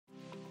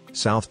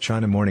South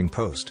China Morning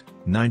Post,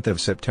 9th of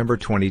September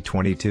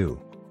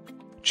 2022.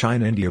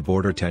 China-India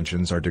border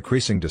tensions are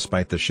decreasing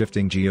despite the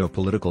shifting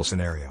geopolitical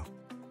scenario.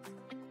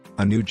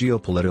 A new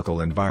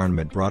geopolitical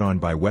environment brought on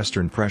by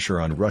Western pressure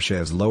on Russia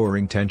is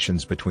lowering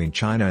tensions between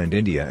China and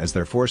India as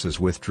their forces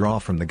withdraw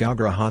from the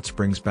Gagra hot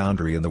springs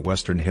boundary in the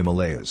western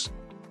Himalayas.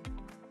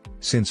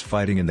 Since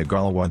fighting in the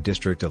Galwan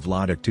district of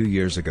Ladakh 2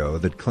 years ago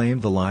that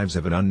claimed the lives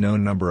of an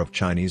unknown number of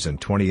Chinese and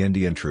 20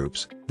 Indian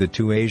troops, the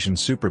two Asian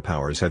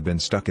superpowers have been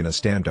stuck in a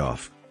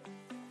standoff.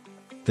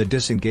 The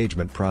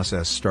disengagement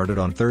process started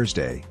on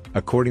Thursday,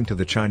 according to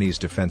the Chinese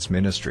Defense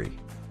Ministry.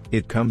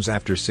 It comes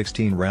after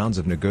 16 rounds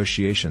of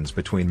negotiations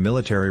between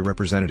military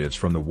representatives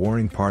from the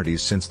warring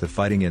parties since the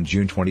fighting in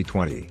June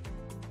 2020.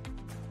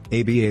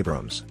 A.B.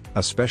 Abrams,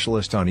 a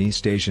specialist on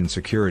East Asian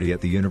security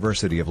at the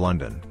University of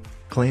London,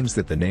 claims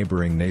that the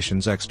neighboring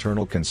nation's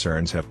external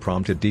concerns have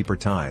prompted deeper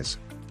ties.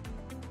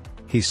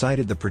 He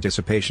cited the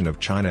participation of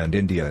China and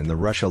India in the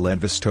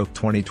Russia-led Vostok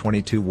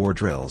 2022 war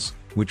drills,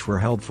 which were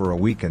held for a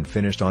week and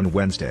finished on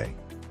Wednesday.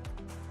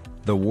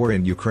 The war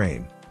in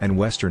Ukraine, and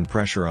Western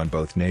pressure on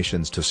both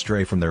nations to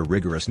stray from their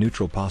rigorous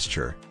neutral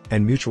posture,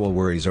 and mutual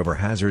worries over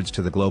hazards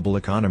to the global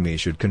economy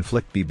should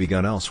conflict be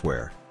begun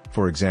elsewhere,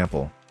 for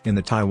example, in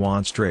the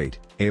Taiwan Strait,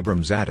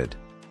 Abrams added.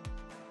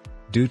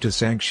 Due to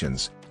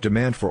sanctions,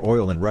 demand for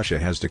oil in Russia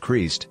has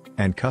decreased,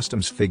 and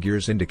customs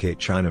figures indicate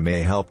China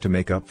may help to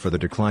make up for the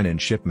decline in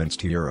shipments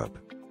to Europe.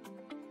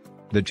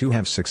 The two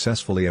have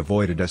successfully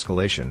avoided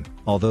escalation,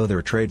 although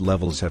their trade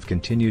levels have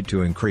continued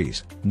to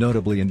increase,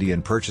 notably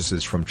Indian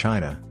purchases from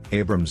China.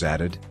 Abrams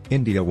added,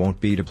 India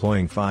won't be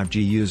deploying 5G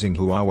using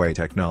Huawei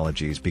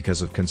technologies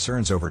because of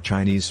concerns over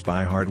Chinese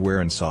spy hardware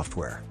and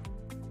software.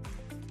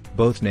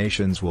 Both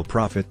nations will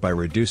profit by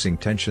reducing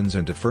tensions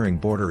and deferring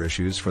border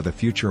issues for the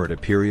future at a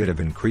period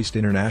of increased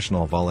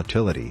international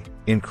volatility,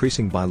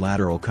 increasing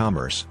bilateral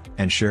commerce,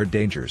 and shared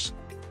dangers.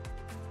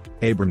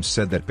 Abrams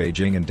said that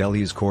Beijing and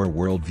Delhi's core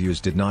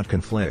worldviews did not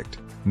conflict,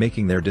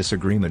 making their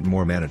disagreement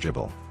more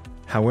manageable.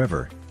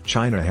 However,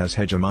 China has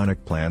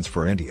hegemonic plans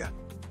for India.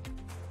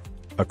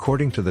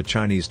 According to the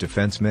Chinese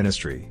Defense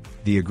Ministry,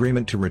 the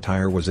agreement to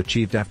retire was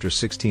achieved after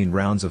 16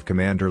 rounds of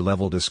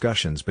commander-level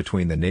discussions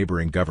between the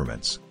neighboring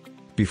governments.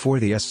 Before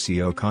the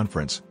SCO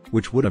conference,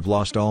 which would have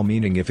lost all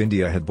meaning if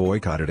India had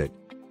boycotted it.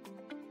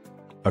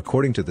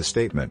 According to the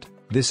statement,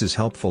 this is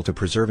helpful to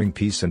preserving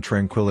peace and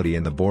tranquility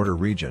in the border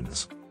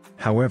regions.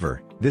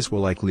 However, this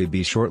will likely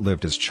be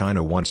short-lived as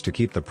China wants to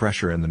keep the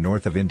pressure in the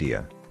north of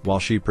India, while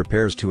she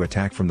prepares to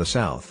attack from the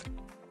south.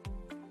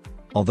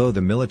 Although the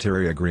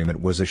military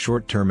agreement was a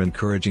short-term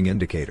encouraging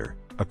indicator,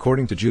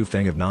 according to Zhu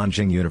Feng of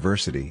Nanjing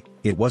University,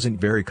 it wasn't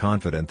very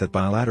confident that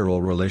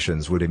bilateral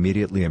relations would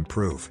immediately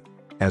improve,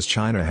 as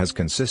China has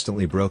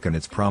consistently broken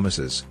its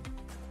promises.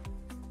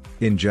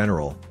 In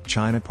general,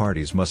 China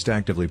parties must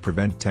actively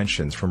prevent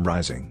tensions from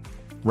rising.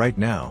 Right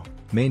now,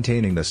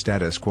 maintaining the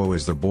status quo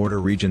is the border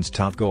region's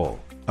top goal,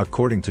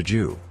 according to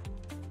Zhu.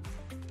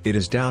 It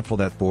is doubtful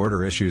that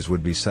border issues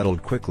would be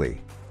settled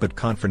quickly, but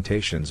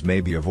confrontations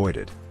may be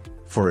avoided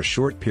for a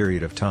short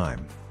period of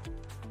time.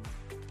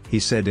 He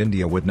said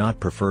India would not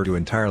prefer to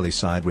entirely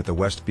side with the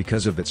West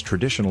because of its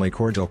traditionally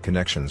cordial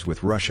connections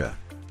with Russia.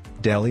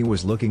 Delhi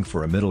was looking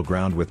for a middle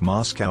ground with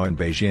Moscow and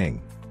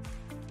Beijing.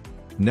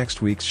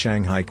 Next week's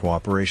Shanghai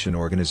Cooperation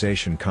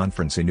Organization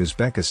conference in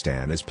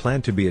Uzbekistan is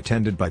planned to be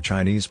attended by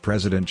Chinese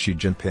President Xi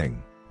Jinping,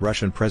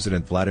 Russian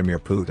President Vladimir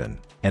Putin,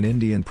 and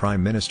Indian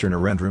Prime Minister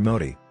Narendra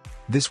Modi.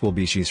 This will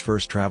be Xi's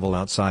first travel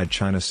outside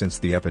China since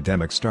the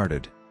epidemic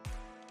started.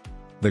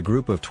 The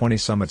Group of 20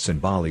 summits in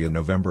Bali in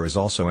November is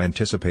also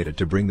anticipated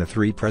to bring the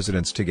three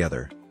presidents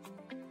together.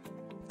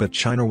 But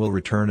China will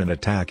return and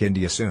attack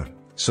India soon,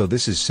 so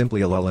this is simply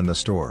a lull in the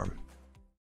storm.